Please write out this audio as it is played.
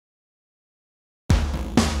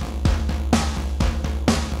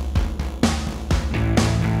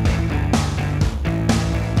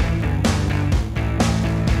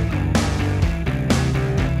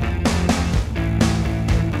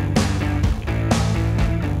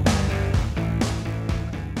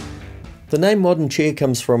The name Modern Chair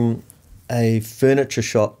comes from a furniture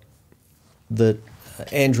shop that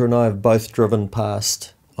Andrew and I have both driven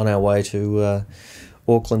past on our way to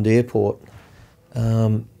Auckland Airport.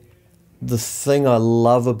 The thing I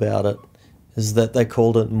love about it is that they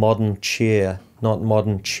called it Modern Chair, not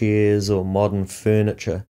modern chairs or modern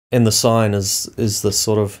furniture. And the sign is this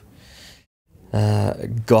sort of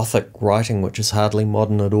Gothic writing, which is hardly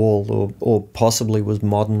modern at all, or possibly was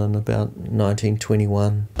modern in about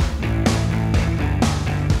 1921.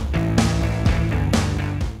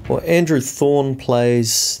 Well, Andrew Thorne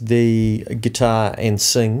plays the guitar and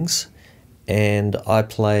sings, and I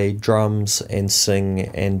play drums and sing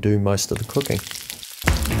and do most of the cooking.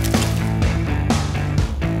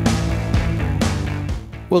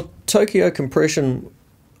 Well, Tokyo Compression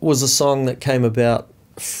was a song that came about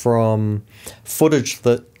from footage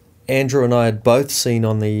that Andrew and I had both seen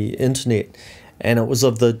on the internet, and it was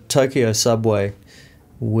of the Tokyo subway,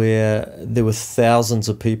 where there were thousands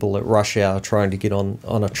of people at rush hour trying to get on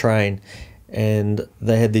a train, and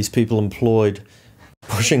they had these people employed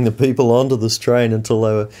pushing the people onto this train until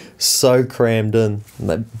they were so crammed in and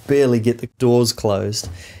they barely get the doors closed,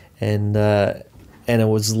 and it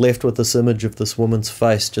was left with this image of this woman's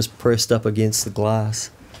face just pressed up against the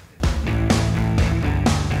glass.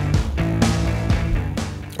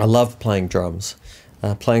 I love playing drums.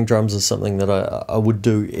 Playing drums is something that I would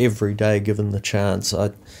do every day given the chance. I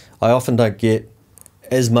often don't get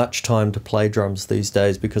as much time to play drums these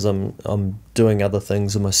days because I'm doing other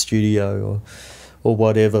things in my studio or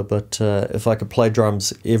whatever, but if I could play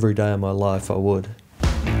drums every day of my life, I would.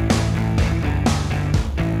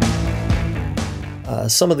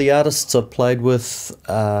 Some of the artists I've played with,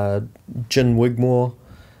 Gin Wigmore,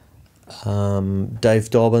 Dave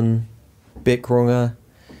Dobbin, Beck Runga,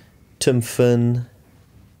 Tim Finn,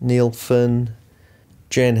 Neil Finn,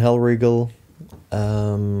 Jan Hellriegel,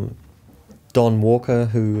 Don Walker,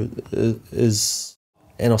 who is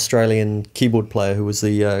an Australian keyboard player who was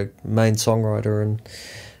the main songwriter in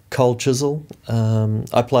Cold Chisel.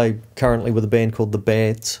 I play currently with a band called The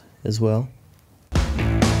Bads as well.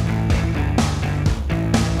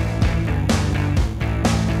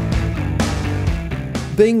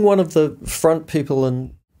 Being one of the front people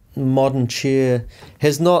in Modern Chair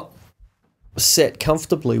has not sat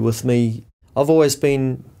comfortably with me. I've always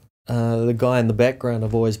been the guy in the background.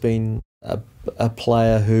 I've always been a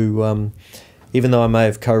player who, even though I may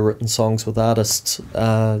have co-written songs with artists,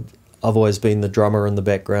 I've always been the drummer in the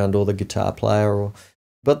background or the guitar player.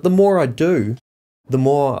 But the more I do, the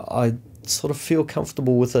more I sort of feel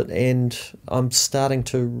comfortable with it, and I'm starting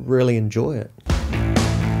to really enjoy it.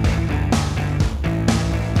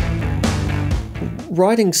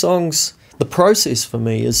 Writing songs, the process for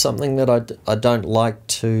me is something that I don't like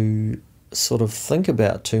to sort of think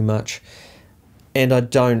about too much, and I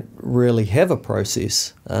don't really have a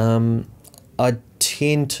process. I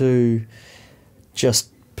tend to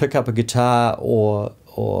just pick up a guitar or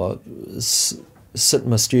sit in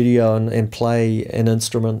my studio and play an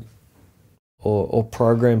instrument or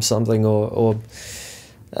program something or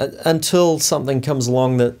until something comes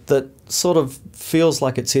along that sort of feels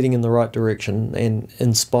like it's heading in the right direction and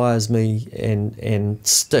inspires me and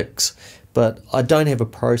sticks. But I don't have a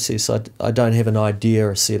process. I don't have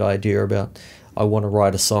a set idea about I want to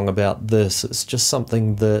write a song about this. It's just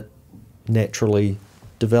something that naturally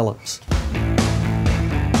develops.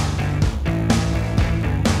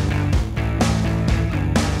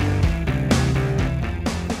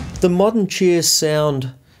 The Modern Chair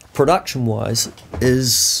sound, production-wise,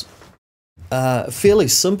 is fairly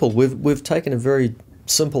simple. We've taken a very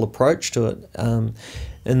simple approach to it,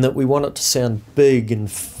 in that we want it to sound big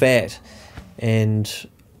and fat and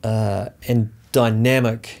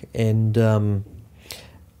dynamic and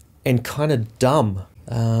kind of dumb.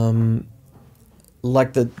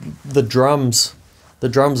 Like the drums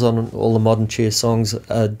on all the Modern Chair songs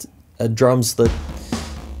are drums that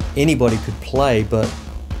anybody could play, but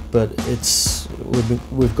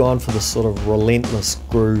we've gone for this sort of relentless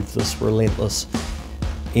groove, this relentless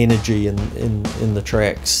energy in the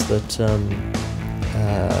tracks that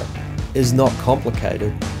is not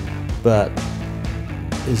complicated, but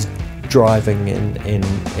is driving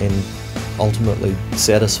and ultimately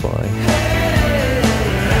satisfying.